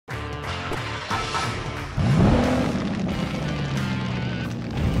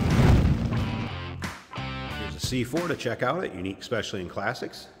C4 to check out at Unique Specialty and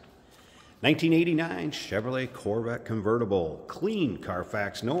Classics. 1989 Chevrolet Corvette Convertible. Clean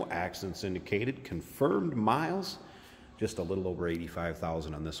Carfax, no accidents indicated. Confirmed miles, just a little over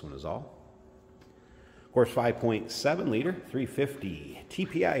 85,000 on this one is all. Of course, 5.7 liter, 350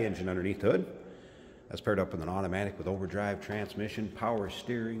 TPI engine underneath the hood. That's paired up with an automatic with overdrive transmission, power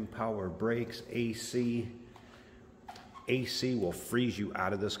steering, power brakes, AC. AC will freeze you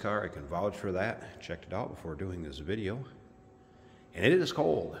out of this car. I can vouch for that. Checked it out before doing this video. And it is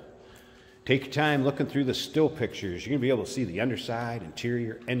cold. Take your time looking through the still pictures. You're going to be able to see the underside,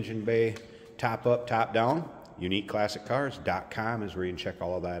 interior, engine bay, top up, top down. UniqueClassicCars.com is where you can check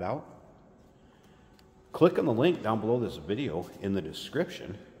all of that out. Click on the link down below this video in the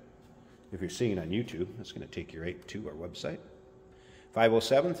description. If you're seeing it on YouTube, it's going to take you right to our website.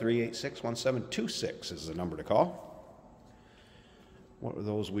 507-386-1726 is the number to call. What were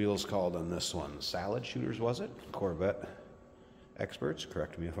those wheels called on this one? Salad shooters, was it? Corvette experts,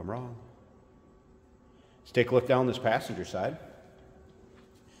 correct me if I'm wrong. Let's take a look down this passenger side.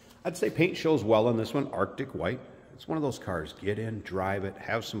 I'd say paint shows well on this one. Arctic white. It's one of those cars. Get in, drive it,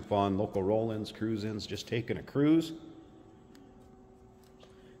 have some fun. Local roll-ins, cruise-ins, just taking a cruise.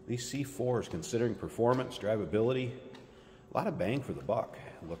 These C4s, considering performance, drivability, a lot of bang for the buck.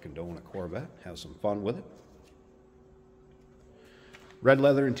 Looking to own a Corvette, have some fun with it. Red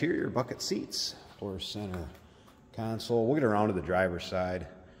leather interior, bucket seats, floor center console. We'll get around to the driver's side,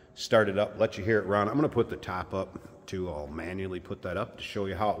 start it up, let you hear it run. I'm going to put the top up too. I'll manually put that up to show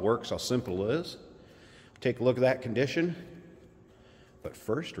you how it works, how simple it is. Take a look at that condition. But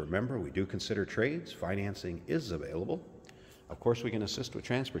first, remember, we do consider trades. Financing is available. Of course, we can assist with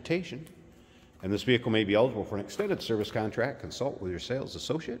transportation. And this vehicle may be eligible for an extended service contract. Consult with your sales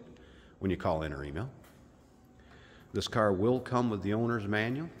associate when you call in or email. This car will come with the owner's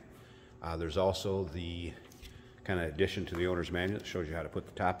manual. There's also the kind of addition to the owner's manual that shows you how to put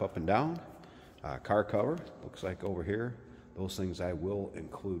the top up and down. Car cover, looks like over here. Those things I will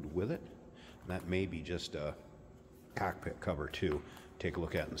include with it. And that may be just a cockpit cover too. Take a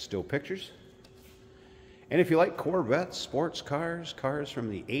look at it in the still pictures. And if you like Corvettes, sports cars, cars from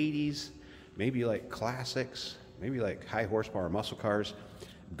the 80s, maybe you like classics, maybe you like high horsepower muscle cars,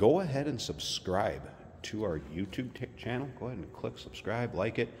 go ahead and subscribe to our YouTube channel. Go ahead and click subscribe,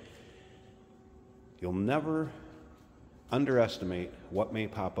 like it. You'll never underestimate what may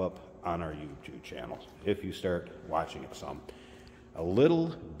pop up on our YouTube channel if you start watching it some. A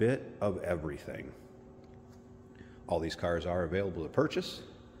little bit of everything. All these cars are available to purchase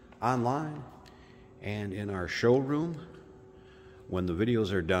online and in our showroom when the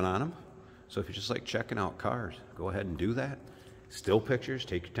videos are done on them. So if you just like checking out cars, go ahead and do that. Still pictures,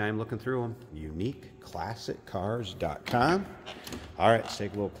 take your time looking through them. UniqueClassicCars.com. All right, let's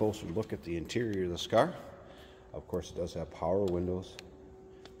take a little closer look at the interior of this car. Of course, it does have power windows,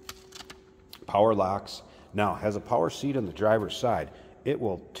 power locks. Now, it has a power seat on the driver's side. It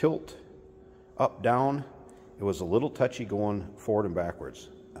will tilt up, down. It was a little touchy going forward and backwards.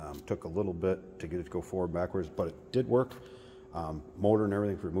 Took a little bit to get it to go forward and backwards, but it did work. Motor and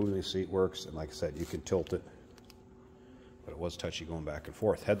everything for removing the seat works, and like I said, you can tilt it. But it was touchy going back and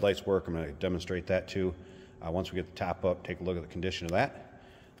forth. Headlights work. I'm going to demonstrate that too. Once we get the top up, take a look at the condition of that.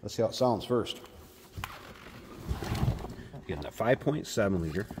 Let's see how it sounds first. Getting a 5.7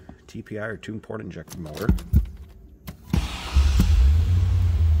 liter TPI or two-port injector motor.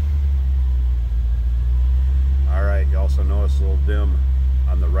 All right, you also notice a little dim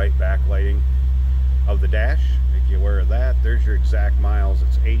on the right backlighting of the dash. Make you aware of that. There's your exact miles.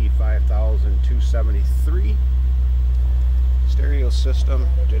 It's 85,273. Stereo system,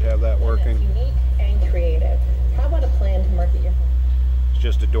 did have that working. It's unique and creative. How about a plan to market your home? It's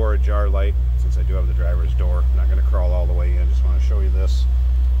just a door ajar light, since I do have the driver's door. I'm not going to crawl all the way in, just want to show you this.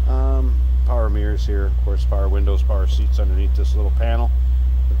 Power mirrors here, of course, power windows, power seats underneath this little panel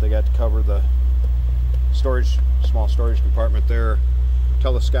that they got to cover the storage, small storage compartment there.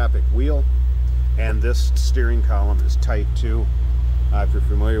 Telescopic wheel, and this steering column is tight too. If you're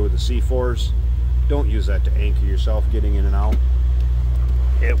familiar with the C4s, don't use that to anchor yourself getting in and out.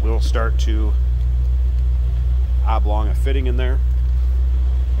 It will start to oblong a fitting in there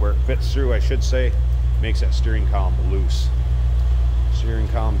where it fits through, I should say. Makes that steering column loose. Steering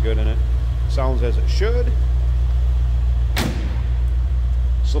column good in it. Sounds as it should.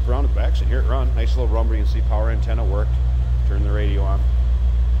 Slip around the back and hear it run. Nice little rumble. You can see power antenna worked. Turn the radio on.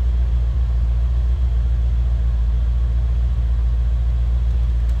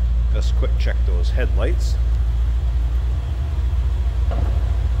 Let's quick check those headlights.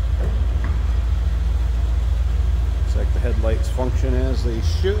 Looks like the headlights function as they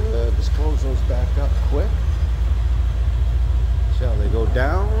should. Let's close those back up quick. See how they go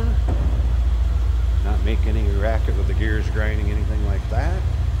down? Not make any racket with the gears grinding, anything like that.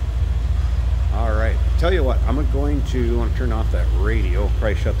 All right, tell you what, I'm going to turn off that radio,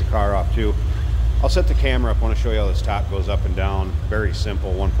 probably shut the car off too. I'll set the camera up. I want to show you how this top goes up and down. Very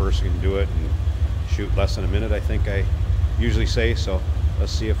simple, one person can do it and shoot less than a minute, I think I usually say. So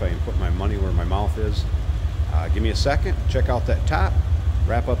let's see if I can put my money where my mouth is. Give me a second, check out that top,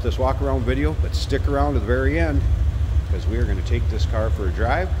 wrap up this walk around video, but stick around to the very end because we are going to take this car for a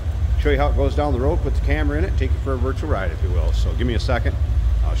drive, show you how it goes down the road, put the camera in it, take it for a virtual ride if you will. So give me a second,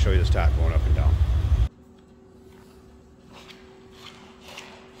 I'll show you this top going up and down.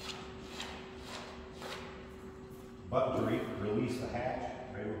 Button to release the hatch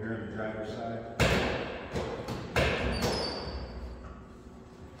right over here on the driver's side.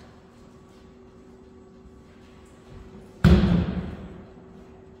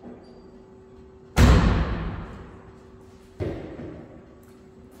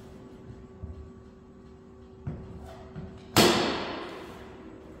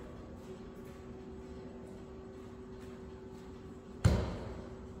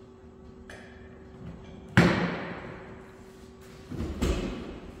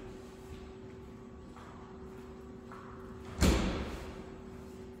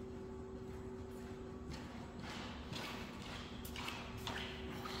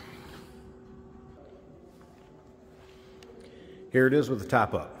 Here it is with the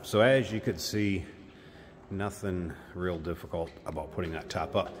top up. So as you could see, nothing real difficult about putting that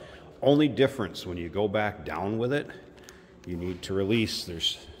top up. Only difference when you go back down with it, you need to release.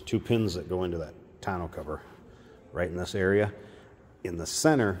 There's 2 pins that go into that tonneau cover right in this area. In the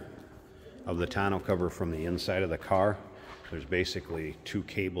center of the tonneau cover from the inside of the car, there's basically 2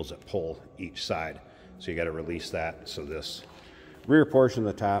 cables that pull each side. So you got to release that so this rear portion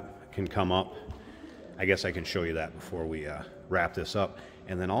of the top can come up. I guess I can show you that before we wrap this up.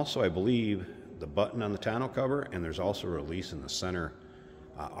 And then also I believe the button on the tonneau cover, and there's also a release in the center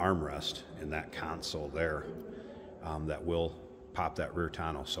armrest in that console there that will pop that rear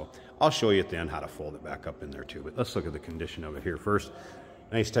tonneau. So I'll show you at the end how to fold it back up in there too. But let's look at the condition of it here first.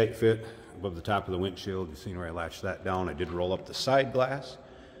 Nice tight fit above the top of the windshield. You've seen where I latched that down. I did roll up the side glass,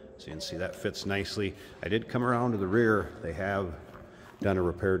 so you can see that fits nicely. I did come around to the rear. They have done a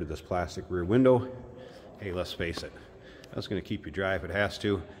repair to this plastic rear window. Hey, let's face it, that's going to keep you dry if it has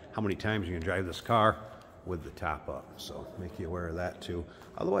to. How many times you can drive this car with the top up? So make you aware of that too.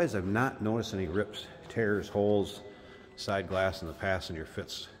 Otherwise, I've not noticed any rips, tears, holes. Side glass in the passenger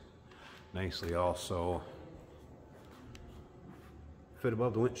fits nicely also. Fit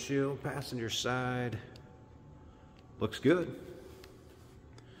above the windshield, passenger side. Looks good.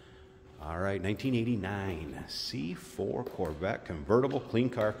 All right, 1989 C4 Corvette convertible, clean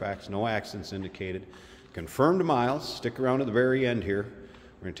Carfax, no accidents indicated. Confirmed miles. Stick around to the very end here.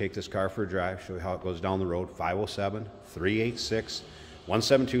 We're going to take this car for a drive, show you how it goes down the road. 507-386-1726,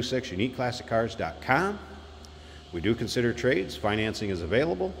 uniqueclassiccars.com. We do consider trades. Financing is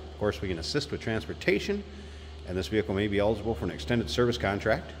available. Of course, we can assist with transportation, and this vehicle may be eligible for an extended service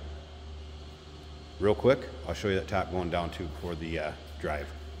contract. Real quick, I'll show you that top going down too for the drive.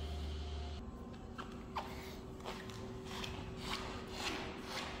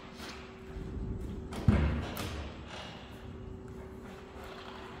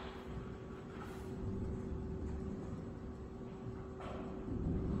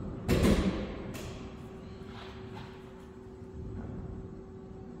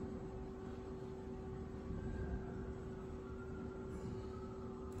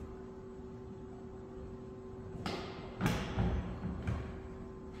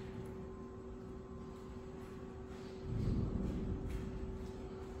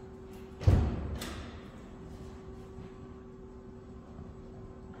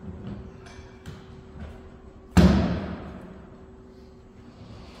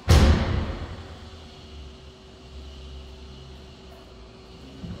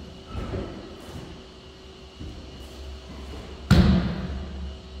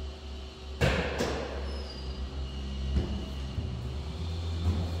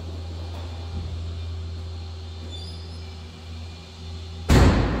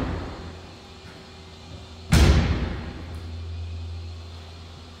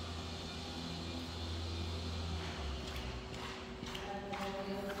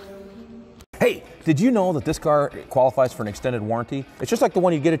 Hey, did you know that this car qualifies for an extended warranty? It's just like the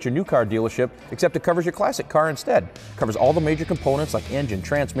one you get at your new car dealership, except it covers your classic car instead. It covers all the major components like engine,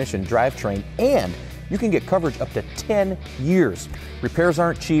 transmission, drivetrain, and you can get coverage up to 10 years. Repairs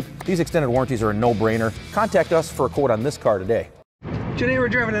aren't cheap. These extended warranties are a no-brainer. Contact us for a quote on this car today. Today we're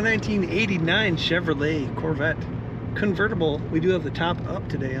driving a 1989 Chevrolet Corvette. convertible. We do have the top up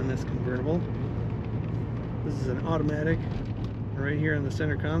today on this convertible. This is an automatic right here on the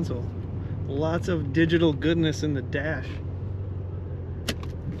center console. Lots of digital goodness in the dash.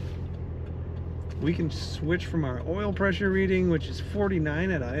 We can switch from our oil pressure reading, which is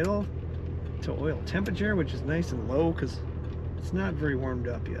 49 at idle, to oil temperature, which is nice and low because it's not very warmed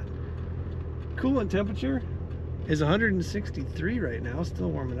up yet. Coolant temperature is 163 right now, still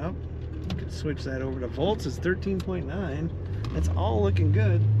warming up. You can switch that over to volts, is 13.9. That's all looking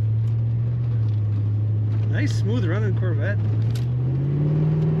good. Nice smooth running Corvette.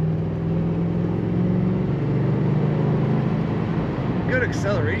 Good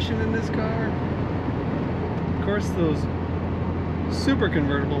acceleration in this car. Of course, those super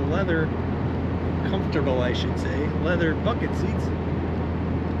convertible leather, comfortable I should say, leather bucket seats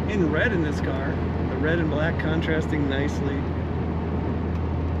in red in this car. The red and black contrasting nicely.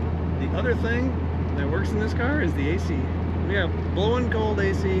 The other thing that works in this car is the AC. We have blowing cold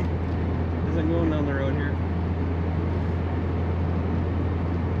AC as I'm going down the road here.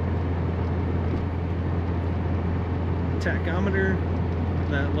 Tachometer,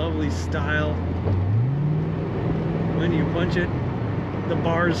 that lovely style. When you punch it, the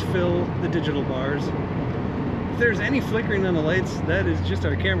bars fill, the digital bars. If there's any flickering on the lights, that is just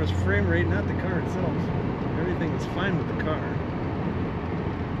our camera's frame rate, not the car itself. Everything is fine with the car.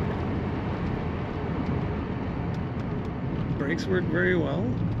 Brakes work very well.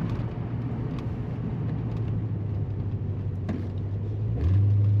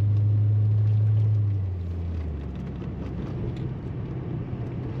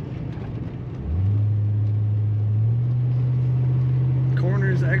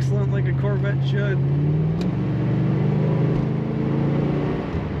 Corners excellent like a Corvette should.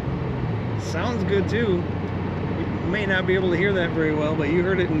 Sounds good too. You may not be able to hear that very well, but you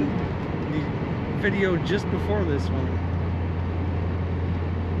heard it in the video just before this one.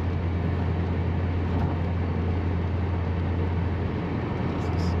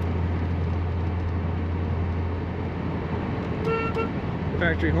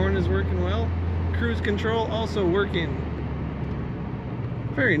 Factory horn is working well. Cruise control also working.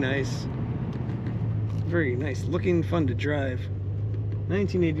 Very nice. Very nice looking, fun to drive.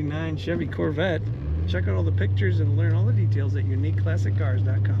 1989 Chevy Corvette. Check out all the pictures and learn all the details at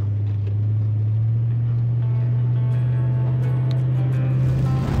uniqueclassiccars.com.